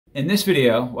In this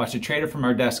video, watch a trader from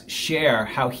our desk share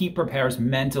how he prepares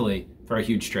mentally for a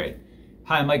huge trade.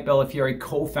 Hi, I'm Mike Bellafiore,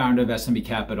 co-founder of SMB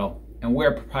Capital, and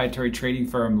we're a proprietary trading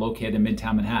firm located in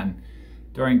Midtown Manhattan.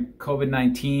 During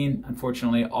COVID-19,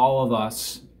 unfortunately, all of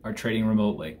us are trading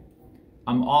remotely.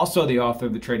 I'm also the author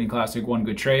of the trading classic, One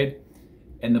Good Trade,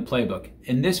 and the playbook.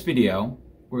 In this video,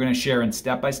 we're going to share in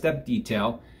step-by-step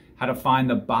detail how to find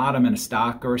the bottom in a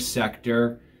stock or a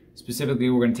sector. Specifically,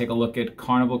 we're going to take a look at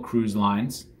Carnival Cruise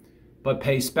Lines, but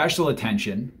pay special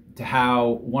attention to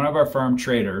how one of our firm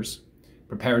traders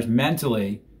prepares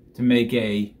mentally to make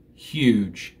a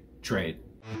huge trade.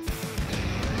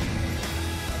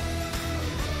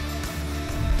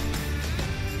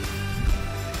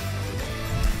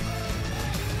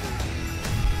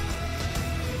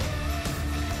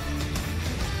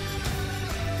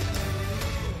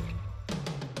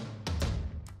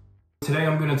 Today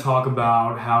I'm going to talk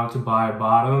about how to buy a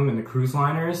bottom in the cruise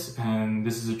liners, and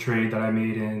this is a trade that I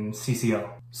made in CCL.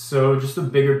 So just a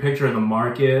bigger picture of the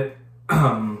market.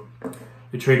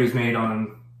 The trade was made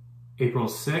on April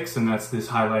 6th, and that's this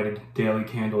highlighted daily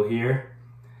candle here.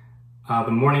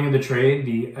 The morning of the trade,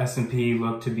 the S&P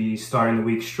looked to be starting the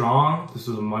week strong. This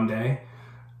was a Monday.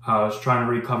 I was trying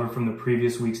to recover from the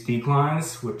previous week's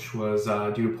declines, which was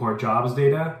due to poor jobs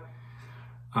data.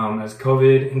 As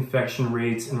COVID infection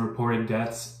rates and reported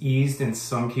deaths eased in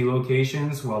some key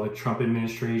locations, while the Trump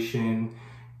administration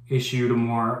issued a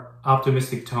more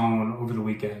optimistic tone over the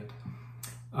weekend.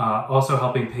 Also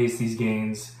helping pace these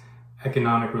gains,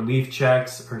 economic relief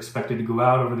checks are expected to go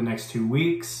out over the next 2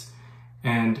 weeks.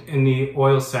 And in the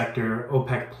oil sector,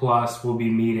 OPEC Plus will be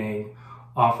meeting,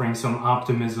 offering some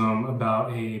optimism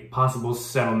about a possible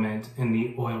settlement in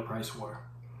the oil price war.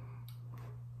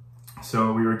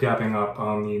 So we were gapping up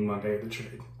on the Monday of the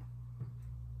trade.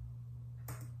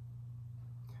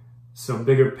 So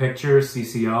bigger picture,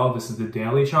 CCL, this is the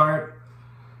daily chart.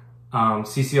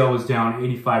 CCL was down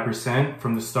 85%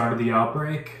 from the start of the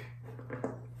outbreak.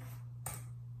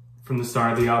 From the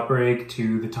start of the outbreak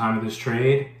to the time of this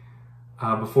trade,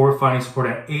 before finding support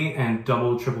at 8 and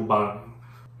double triple bottom.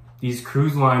 These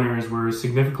cruise liners were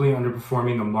significantly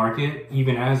underperforming the market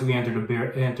even as we entered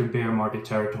bear market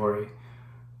territory.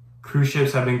 Cruise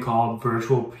ships have been called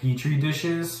virtual petri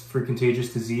dishes for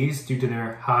contagious disease due to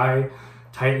their high,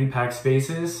 tightly packed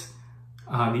spaces.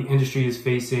 The industry is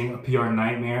facing a PR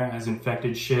nightmare as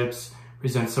infected ships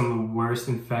present some of the worst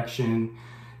infection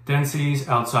densities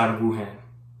outside of Wuhan.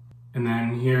 And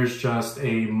then here's just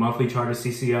a monthly chart of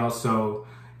CCL, so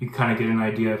you kind of get an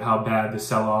idea of how bad the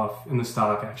sell-off in the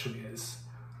stock actually is.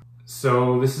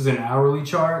 So this is an hourly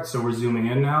chart, so we're zooming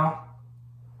in now.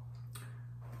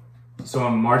 So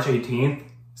on March 18th,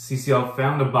 CCL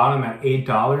found a bottom at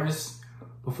 $8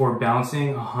 before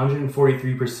bouncing 143%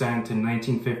 to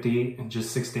 1950 in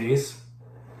just 6 days.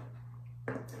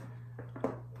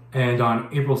 And on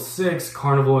April 6th,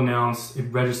 Carnival announced it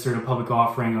registered a public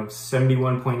offering of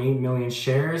 71.8 million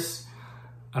shares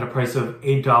at a price of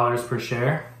 $8 per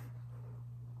share.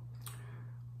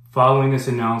 Following this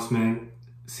announcement,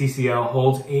 CCL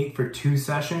holds 8 for 2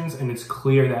 sessions, and it's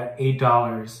clear that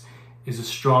 $8 is a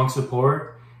strong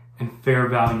support and fair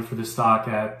value for the stock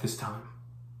at this time.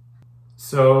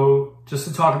 So just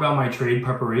to talk about my trade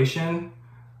preparation,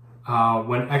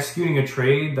 when executing a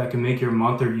trade that can make your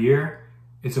month or year,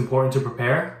 it's important to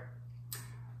prepare.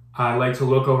 I like to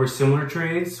look over similar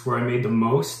trades where I made the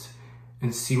most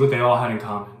and see what they all had in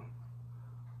common.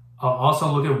 I'll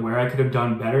also look at where I could have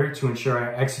done better to ensure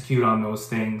I execute on those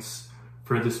things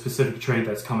for the specific trade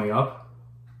that's coming up.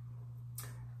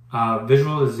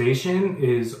 Visualization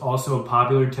is also a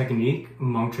popular technique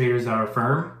among traders at our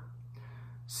firm.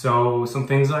 So some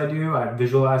things I do, I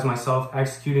visualize myself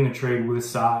executing a trade with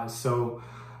size. So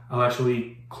I'll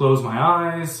actually close my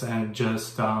eyes and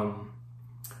just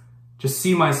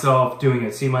see myself doing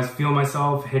it, feel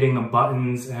myself hitting the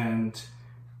buttons and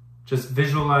just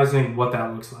visualizing what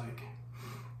that looks like.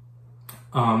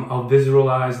 I'll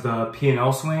visualize the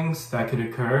P&L swings that could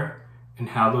occur and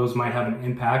how those might have an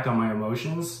impact on my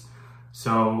emotions.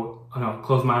 So I'll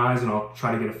close my eyes and I'll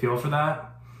try to get a feel for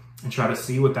that and try to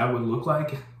see what that would look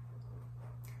like.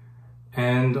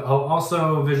 And I'll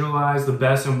also visualize the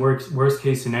best and worst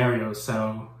case scenarios.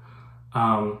 So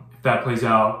if that plays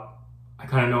out, I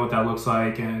kind of know what that looks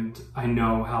like and I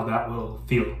know how that will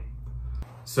feel.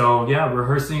 So yeah,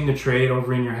 rehearsing the trade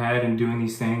over in your head and doing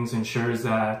these things ensures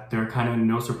that there are kind of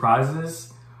no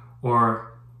surprises, or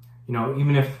you know,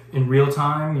 even if in real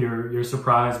time you're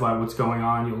surprised by what's going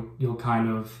on, you'll kind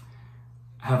of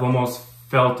have almost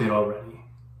felt it already.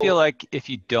 I feel like if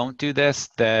you don't do this,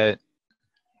 that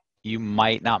you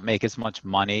might not make as much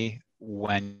money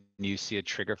when you see a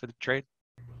trigger for the trade?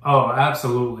 Oh,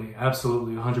 absolutely,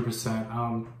 absolutely,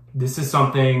 100%. This is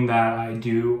something that I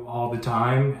do all the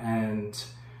time, and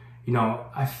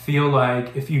I feel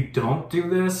like if you don't do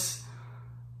this,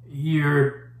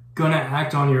 you're gonna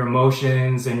act on your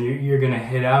emotions, and you're gonna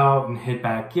hit out and hit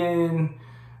back in,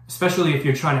 especially if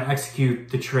you're trying to execute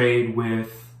the trade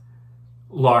with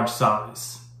large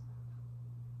size.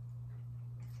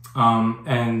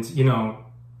 And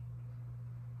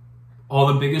all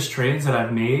the biggest trades that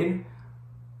I've made,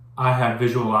 I have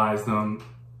visualized them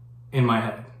in my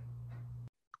head.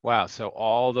 Wow. So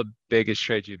all the biggest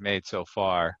trades you've made so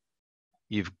far,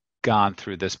 you've gone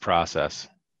through this process.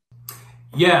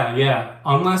 Yeah, yeah.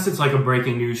 Unless it's like a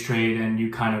breaking news trade and you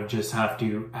kind of just have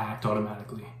to act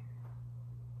automatically.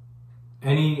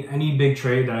 Any big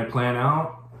trade that I plan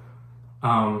out,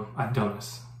 I've done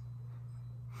this.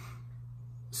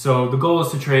 So the goal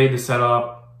is to trade the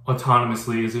setup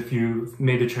autonomously as if you've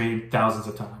made the trade thousands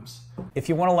of times. If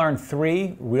you want to learn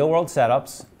 3 real-world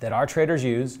setups that our traders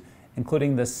use,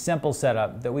 including the simple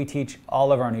setup that we teach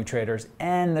all of our new traders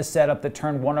and the setup that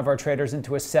turned one of our traders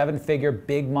into a 7-figure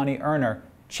big money earner,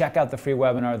 check out the free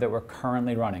webinar that we're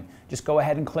currently running. Just go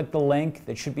ahead and click the link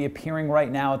that should be appearing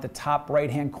right now at the top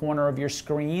right-hand corner of your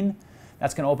screen.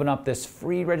 That's going to open up this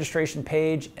free registration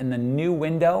page in the new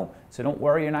window, so don't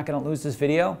worry, you're not going to lose this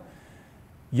video.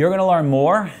 You're going to learn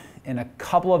more in a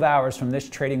couple of hours from this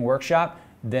trading workshop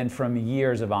than from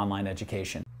years of online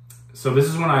education. So this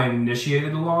is when I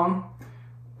initiated the long.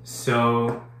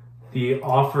 So the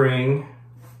offering,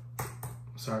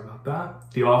 sorry about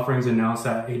that. The offering's announced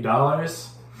at $8.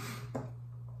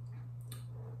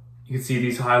 You can see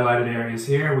these highlighted areas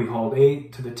here. We hold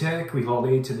 8 to the tick, we hold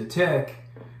 8 to the tick.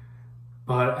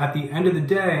 But at the end of the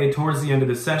day, towards the end of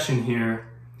the session here,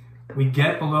 we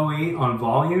get below 8 on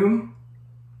volume,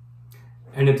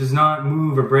 and it does not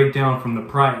move or break down from the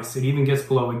price. It even gets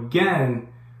below again,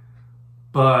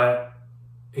 but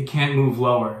it can't move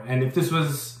lower. And if this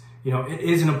was, it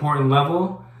is an important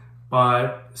level,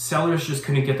 but sellers just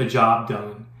couldn't get the job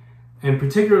done. And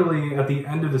particularly at the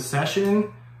end of the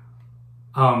session,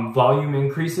 volume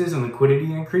increases and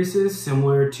liquidity increases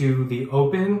similar to the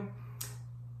open.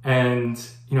 And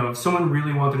if someone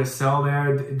really wanted to sell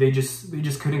there, they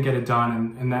just couldn't get it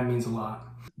done, and that means a lot.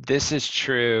 This is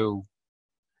true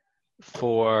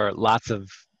for lots of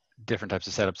different types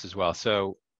of setups as well.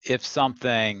 So if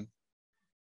something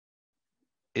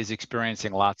is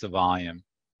experiencing lots of volume,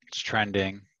 it's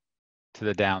trending to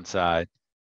the downside,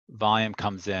 volume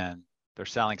comes in, they're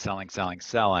selling,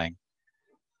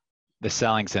 the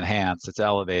selling's enhanced, it's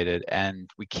elevated, and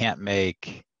we can't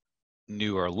make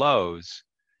newer lows,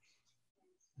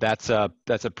 that's a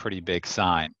pretty big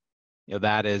sign.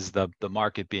 That is the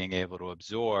market being able to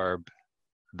absorb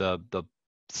the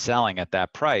selling at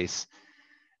that price.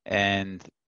 And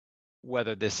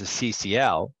whether this is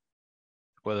CCL,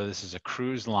 whether this is a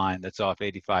cruise line that's off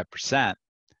 85%,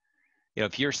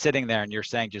 if you're sitting there and you're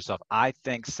saying to yourself, I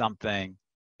think something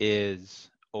is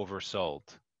oversold,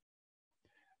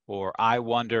 or I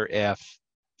wonder if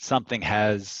something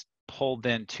has pulled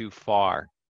in too far.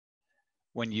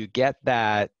 When you get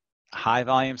that high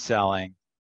volume selling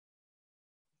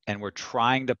and we're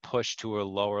trying to push to a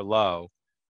lower low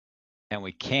and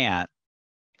we can't,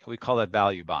 we call that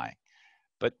value buying.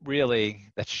 But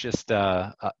really, that's just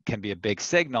can be a big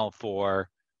signal for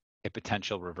a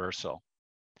potential reversal.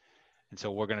 And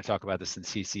so we're going to talk about this in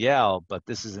CCL, but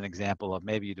this is an example of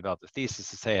maybe you developed a thesis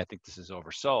to say, I think this is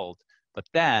oversold, but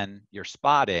then you're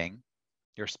spotting,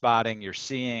 you're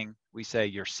seeing, we say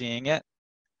you're seeing it.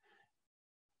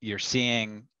 You're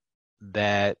seeing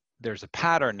that there's a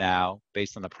pattern now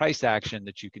based on the price action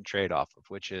that you can trade off of,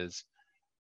 which is,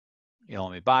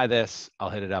 let me buy this,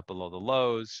 I'll hit it up below the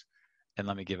lows, and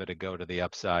let me give it a go to the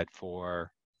upside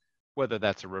for whether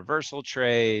that's a reversal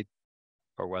trade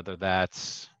or whether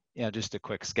that's, just a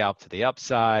quick scalp to the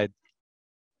upside.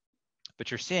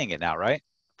 But you're seeing it now, right?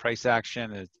 Price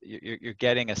action is, you're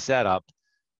getting a setup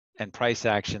and price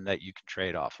action that you can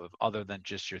trade off of other than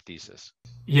just your thesis.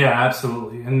 Yeah,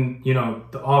 absolutely. And,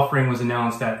 the offering was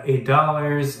announced at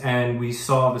 $8 and we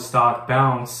saw the stock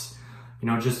bounce,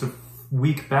 just a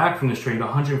week back from this trade,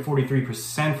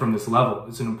 143% from this level.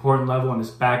 It's an important level and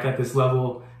it's back at this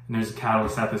level and there's a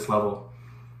catalyst at this level.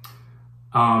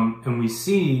 And we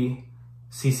see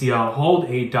CCL hold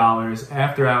 $8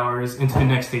 after hours into the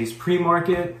next day's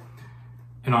pre-market.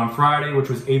 And on Friday, which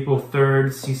was April 3rd,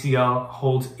 CCL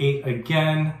holds 8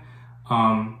 again.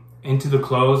 Into the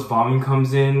close, volume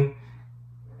comes in.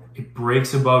 It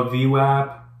breaks above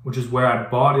VWAP, which is where I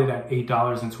bought it at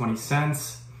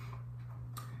 $8.20.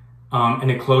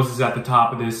 And it closes at the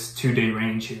top of this 2-day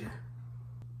range here.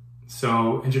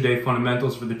 So intraday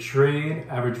fundamentals for the trade,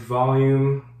 average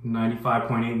volume,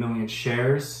 95.8 million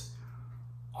shares.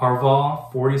 RVOL,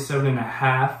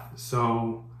 47.5,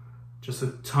 so just a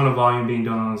ton of volume being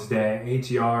done on this day.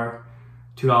 ATR,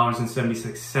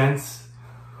 $2.76.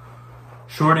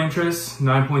 Short interest,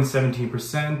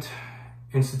 9.17%.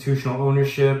 Institutional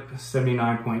ownership,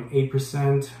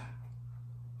 79.8%.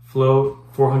 Float,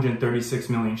 436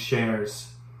 million shares.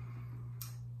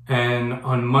 And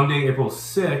on Monday, April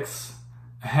 6th,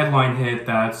 a headline hit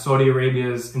that Saudi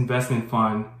Arabia's investment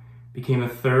fund became the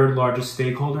third largest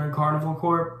stakeholder in Carnival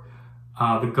Corp.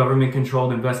 The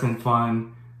government-controlled investment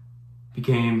fund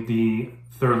became the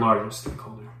third largest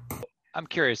stakeholder. I'm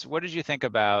curious, what did you think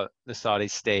about the Saudi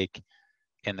stake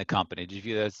in the company? Did you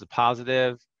view that as a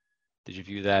positive? Did you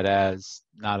view that as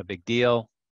not a big deal?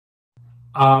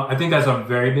 I think that's a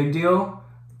very big deal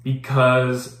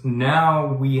because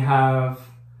now we have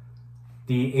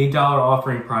the $8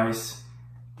 offering price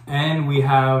and we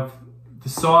have the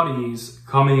Saudis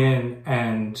coming in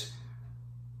and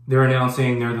they're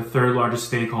announcing they're the third largest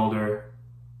stakeholder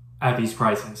at these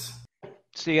prices.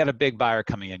 So you got a big buyer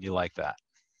coming in, you like that.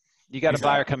 You got a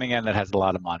buyer coming in that has a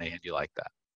lot of money and you like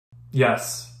that.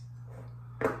 Yes.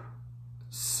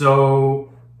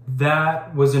 So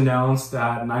that was announced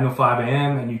at 9:05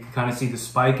 a.m. and you can kind of see the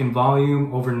spike in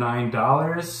volume over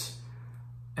 $9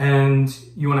 and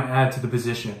you want to add to the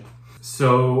position.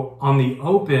 So on the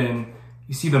open,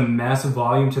 you see the massive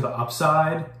volume to the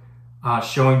upside,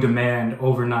 showing demand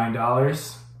over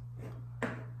 $9.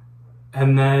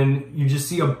 And then you just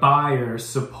see a buyer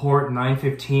support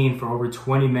 915 for over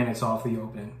 20 minutes off the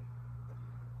open.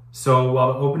 So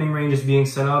while the opening range is being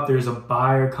set up, there's a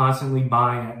buyer constantly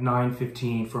buying at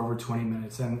 915 for over 20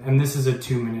 minutes. And this is a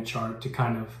 2-minute chart to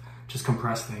kind of just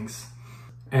compress things.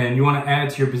 And you want to add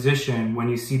to your position when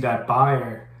you see that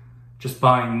buyer just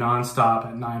buying nonstop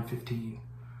at 915,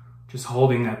 just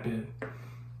holding that bid.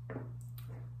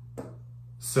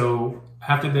 So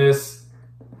after this,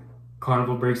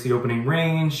 Carnival breaks the opening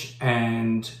range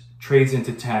and trades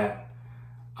into 10.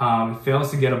 It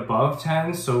fails to get above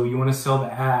 10, so you want to sell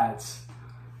the ads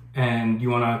and you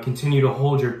want to continue to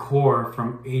hold your core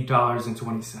from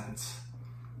 $8.20.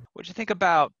 What do you think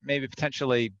about maybe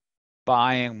potentially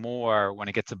buying more when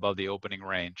it gets above the opening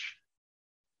range?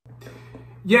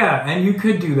 Yeah, and you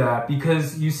could do that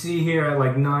because you see here at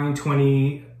like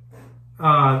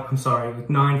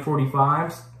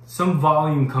 945, some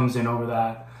volume comes in over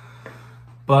that.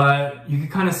 But you can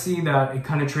kind of see that it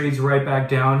kind of trades right back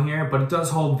down here, but it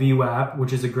does hold VWAP,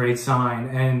 which is a great sign.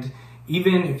 And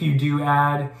even if you do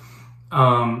add,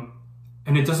 and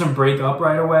it doesn't break up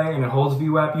right away and it holds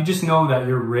VWAP, you just know that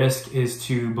your risk is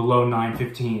to below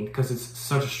 915 because it's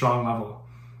such a strong level.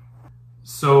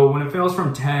 So when it fails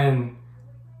from 10,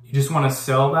 you just want to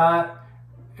sell that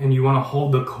and you want to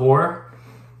hold the core.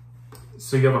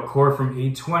 So you have a core from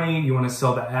 820, you want to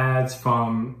sell the ads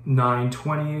from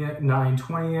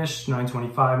 920-ish,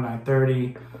 925,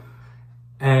 930.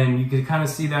 And you can kind of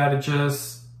see that it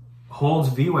just holds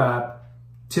VWAP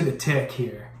to the tick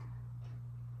here.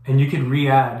 And you can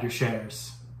re-add your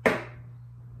shares.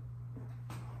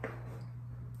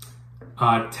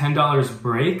 $10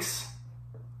 breaks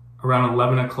around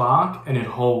 11 o'clock and it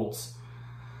holds.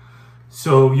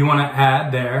 So you want to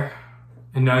add there.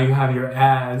 And now you have your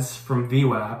ads from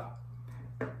VWAP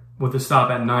with a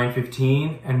stop at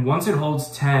 915. And once it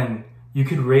holds 10, you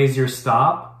could raise your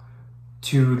stop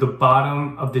to the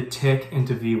bottom of the tick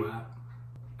into VWAP.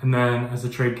 And then as the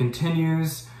trade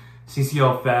continues,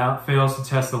 CCL fails to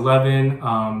test 11.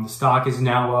 The stock is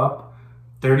now up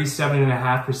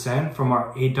 37.5% from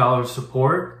our $8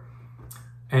 support.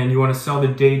 And you want to sell the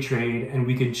day trade, and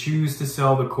we could choose to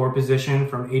sell the core position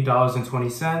from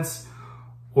 $8.20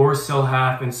 or sell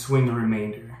half and swing the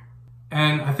remainder.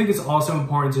 And I think it's also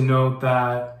important to note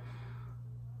that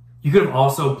you could have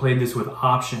also played this with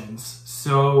options.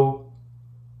 So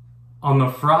on the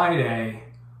Friday,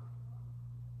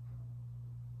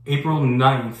 April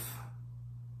 9th,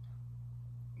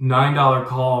 $9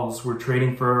 calls were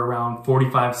trading for around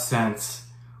 45 cents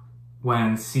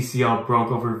when CCL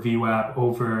broke over VWAP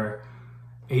over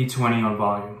 820 on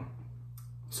volume.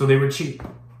 So they were cheap.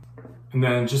 And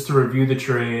then just to review the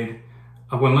trade,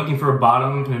 when looking for a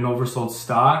bottom in an oversold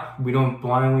stock, we don't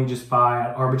blindly just buy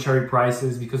at arbitrary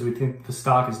prices because we think the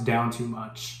stock is down too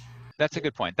much. That's a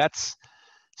good point.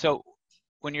 So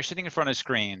when you're sitting in front of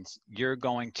screens, you're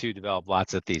going to develop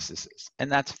lots of theses. And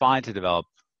that's fine to develop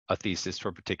a thesis for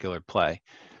a particular play.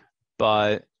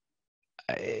 But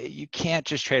you can't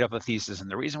just trade off a thesis.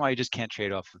 And the reason why you just can't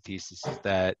trade off a thesis is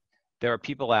that there are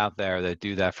people out there that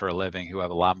do that for a living who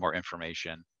have a lot more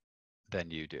information than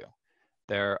you do.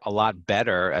 They're a lot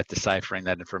better at deciphering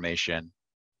that information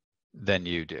than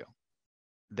you do.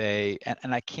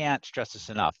 And I can't stress this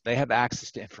enough, they have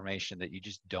access to information that you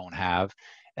just don't have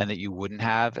and that you wouldn't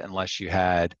have unless you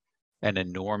had an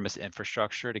enormous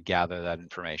infrastructure to gather that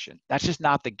information. That's just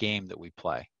not the game that we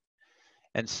play.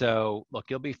 And so, look,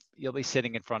 you'll be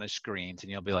sitting in front of screens and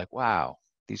you'll be like, wow,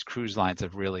 these cruise lines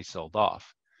have really sold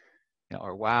off.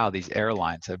 Or wow, these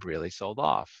airlines have really sold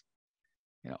off.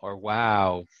 Or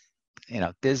wow,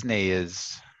 Disney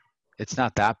it's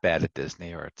not that bad at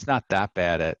Disney, or it's not that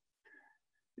bad at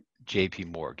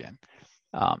JP Morgan.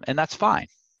 And that's fine.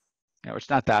 It's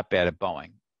not that bad at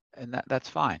Boeing, and that's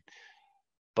fine.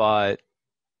 But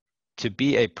to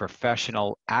be a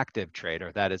professional active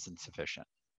trader, that isn't sufficient.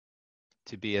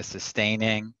 To be a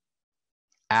sustaining,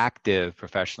 active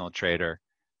professional trader,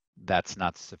 that's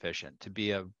not sufficient. To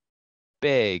be a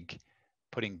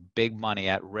putting big money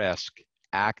at risk,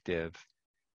 active,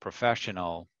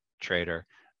 professional trader,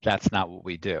 that's not what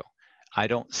we do. I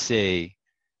don't see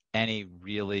any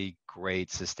really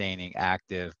great, sustaining,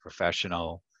 active,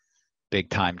 professional,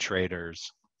 big-time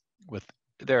traders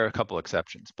there are a couple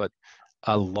exceptions, but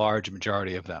a large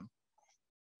majority of them,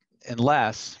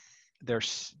 unless they're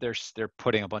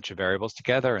putting a bunch of variables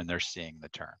together and they're seeing the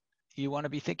turn. You want to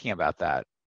be thinking about that.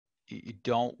 You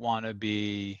don't want to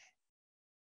be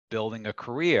building a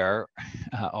career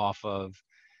off of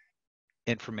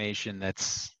information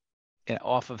that's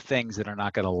off of things that are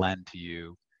not going to lend to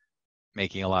you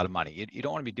making a lot of money. You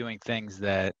don't want to be doing things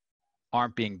that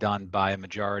aren't being done by a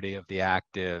majority of the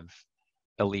active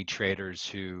elite traders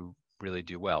who really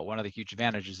do well. One of the huge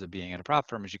advantages of being in a prop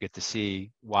firm is you get to see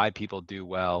why people do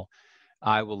well.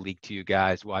 I will leak to you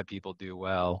guys why people do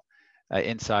well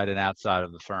inside and outside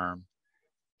of the firm.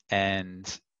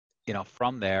 And,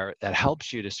 from there, that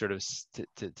helps you to sort of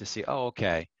to see, oh,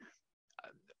 okay,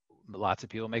 lots of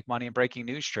people make money in breaking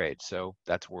news trades, so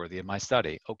that's worthy of my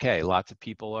study. Okay, lots of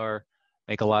people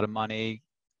make a lot of money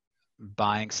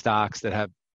buying stocks that have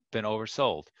been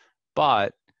oversold,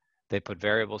 but they put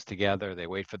variables together, they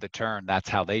wait for the turn, that's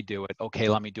how they do it. Okay,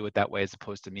 let me do it that way, as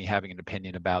opposed to me having an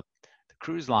opinion about the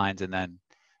cruise lines and then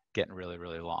getting really,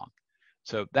 really long.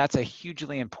 So that's a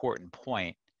hugely important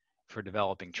point for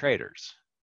developing traders,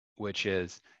 which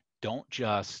is don't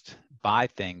just buy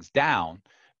things down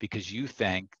because you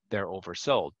think they're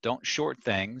oversold. Don't short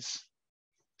things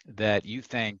that you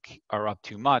think are up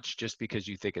too much just because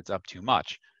you think it's up too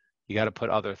much. You got to put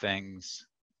other things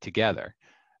together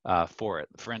for it.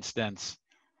 For instance,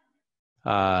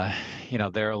 there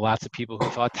are lots of people who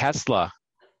thought Tesla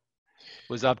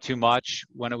was up too much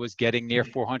when it was getting near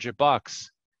 $400.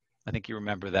 I think you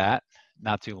remember that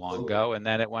not too long ago, and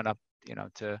then it went up,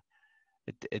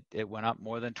 it went up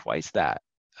more than twice that.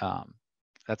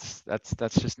 That's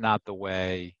just not the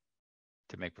way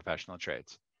to make professional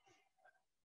trades.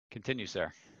 Continue,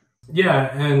 sir.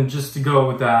 Yeah, and just to go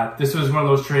with that, this was one of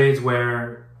those trades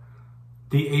where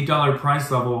the $8 price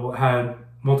level had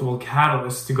multiple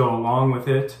catalysts to go along with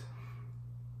it.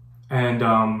 And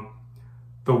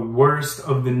the worst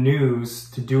of the news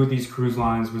to do with these cruise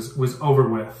lines was over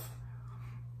with.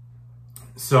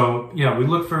 So yeah, we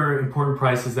look for important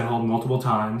prices that hold multiple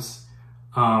times.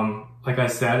 Like I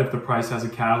said, if the price has a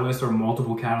catalyst or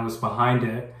multiple catalysts behind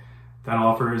it, that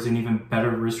offers an even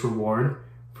better risk reward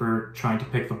for trying to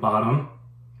pick the bottom.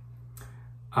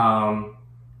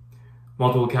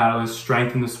 Multiple catalysts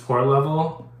strengthen the support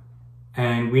level,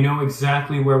 and we know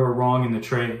exactly where we're wrong in the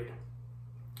trade.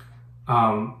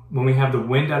 When we have the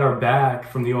wind at our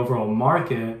back from the overall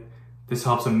market, this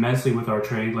helps immensely with our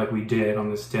trade like we did on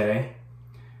this day.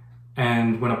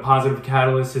 And when a positive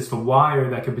catalyst hits the wire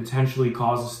that could potentially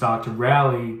cause the stock to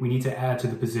rally, we need to add to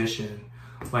the position,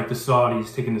 like the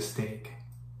Saudis taking the stake.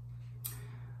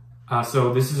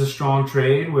 So this is a strong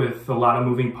trade with a lot of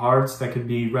moving parts that could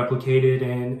be replicated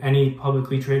in any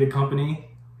publicly traded company.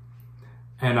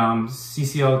 And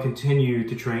CCL continued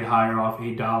to trade higher off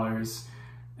 $8.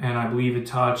 And I believe it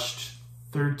touched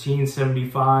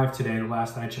 $13.75 today, the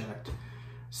last I checked.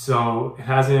 So it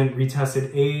hasn't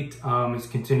retested 8, it's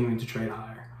continuing to trade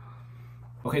higher.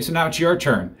 Okay, so now it's your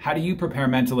turn. How do you prepare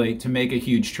mentally to make a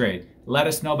huge trade? Let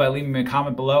us know by leaving me a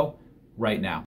comment below right now.